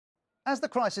As the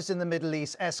crisis in the Middle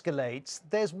East escalates,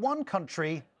 there's one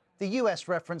country the US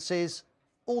references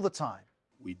all the time.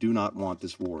 We do not want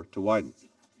this war to widen.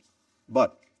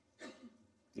 But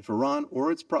if Iran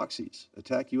or its proxies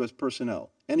attack US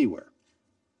personnel anywhere,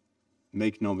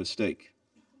 make no mistake,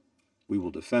 we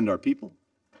will defend our people,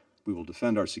 we will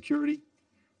defend our security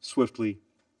swiftly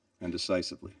and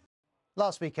decisively.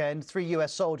 Last weekend, 3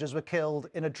 US soldiers were killed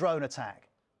in a drone attack.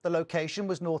 The location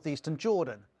was northeastern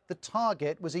Jordan. The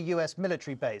target was a US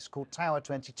military base called Tower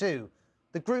 22.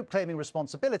 The group claiming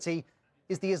responsibility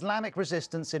is the Islamic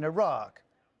resistance in Iraq.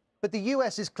 But the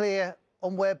US is clear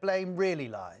on where blame really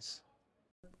lies.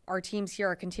 Our teams here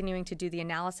are continuing to do the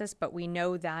analysis, but we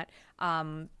know that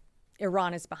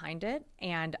Iran is behind it.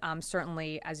 And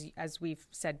certainly, as we've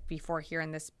said before here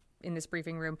in this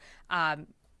briefing room,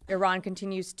 Iran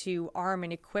continues to arm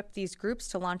and equip these groups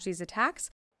to launch these attacks.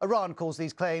 Iran calls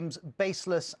these claims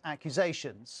baseless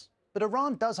accusations. But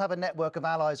Iran does have a network of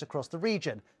allies across the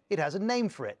region. It has a name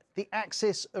for it, the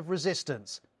Axis of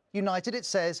Resistance. United, it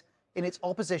says, in its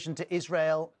opposition to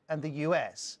Israel and the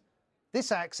US.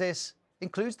 This axis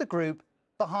includes the group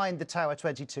behind the Tower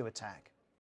 22 attack.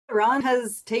 Iran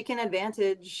has taken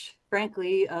advantage,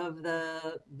 frankly, of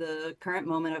the current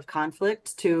moment of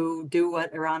conflict to do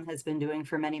what Iran has been doing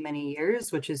for many, many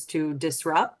years, which is to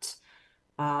disrupt,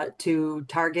 to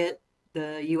target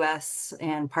the US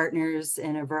and partners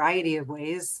in a variety of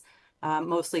ways,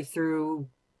 mostly through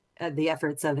the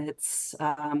efforts of its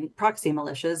proxy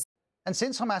militias. And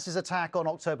since Hamas's attack on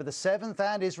October the 7th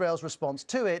and Israel's response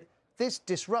to it, this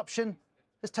disruption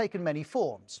has taken many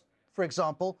forms. For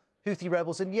example, Houthi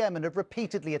rebels in Yemen have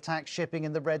repeatedly attacked shipping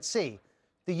in the Red Sea.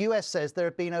 The US says there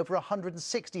have been over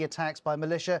 160 attacks by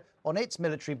militia on its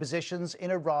military positions in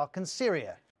Iraq and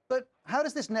Syria. But how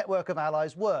does this network of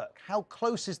allies work? How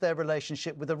close is their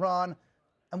relationship with Iran?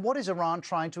 And what is Iran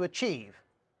trying to achieve?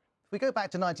 If we go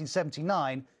back to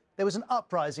 1979, there was an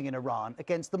uprising in Iran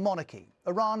against the monarchy.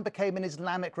 Iran became an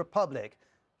Islamic republic.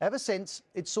 Ever since,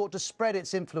 it sought to spread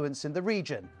its influence in the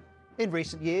region. In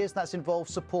recent years, that's involved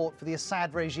support for the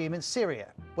Assad regime in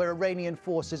Syria, where Iranian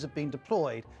forces have been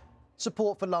deployed,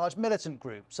 support for large militant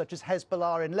groups such as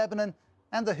Hezbollah in Lebanon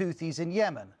and the Houthis in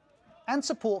Yemen, and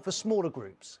support for smaller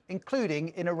groups, including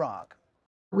in Iraq.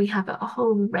 We have a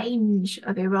whole range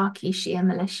of Iraqi Shia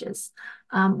militias,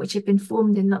 which have been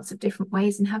formed in lots of different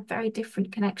ways and have very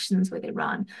different connections with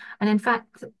Iran. And in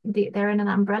fact, they're in an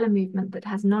umbrella movement that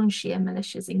has non-Shia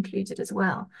militias included as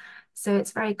well. So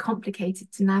it's very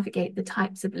complicated to navigate the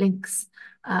types of links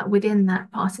within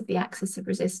that part of the axis of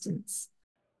resistance.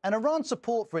 And Iran's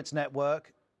support for its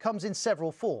network comes in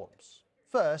several forms.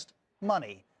 First,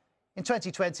 money. In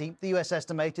 2020, the US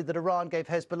estimated that Iran gave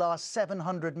Hezbollah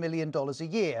 $700 million a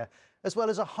year, as well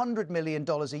as $100 million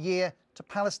a year to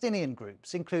Palestinian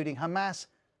groups, including Hamas,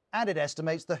 and it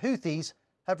estimates the Houthis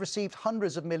have received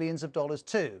hundreds of millions of dollars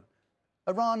too.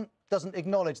 Iran doesn't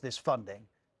acknowledge this funding.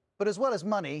 But as well as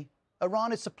money,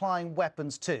 Iran is supplying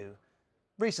weapons too.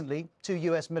 Recently, 2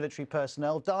 US military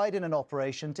personnel died in an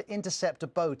operation to intercept a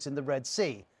boat in the Red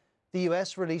Sea. The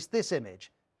US released this image.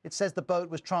 It says the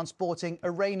boat was transporting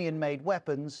Iranian-made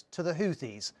weapons to the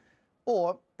Houthis.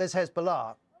 Or there's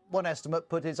Hezbollah. One estimate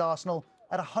put its arsenal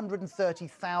at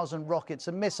 130,000 rockets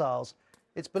and missiles.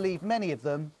 It's believed many of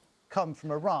them come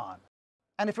from Iran.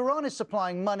 And if Iran is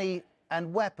supplying money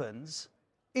and weapons,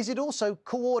 is it also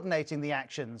coordinating the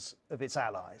actions of its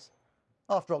allies?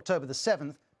 After October the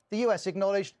 7th, the US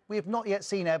acknowledged we have not yet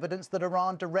seen evidence that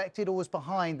Iran directed or was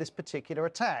behind this particular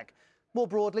attack. More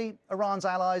broadly, Iran's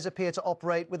allies appear to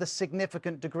operate with a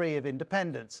significant degree of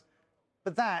independence.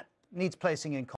 But that needs placing in context.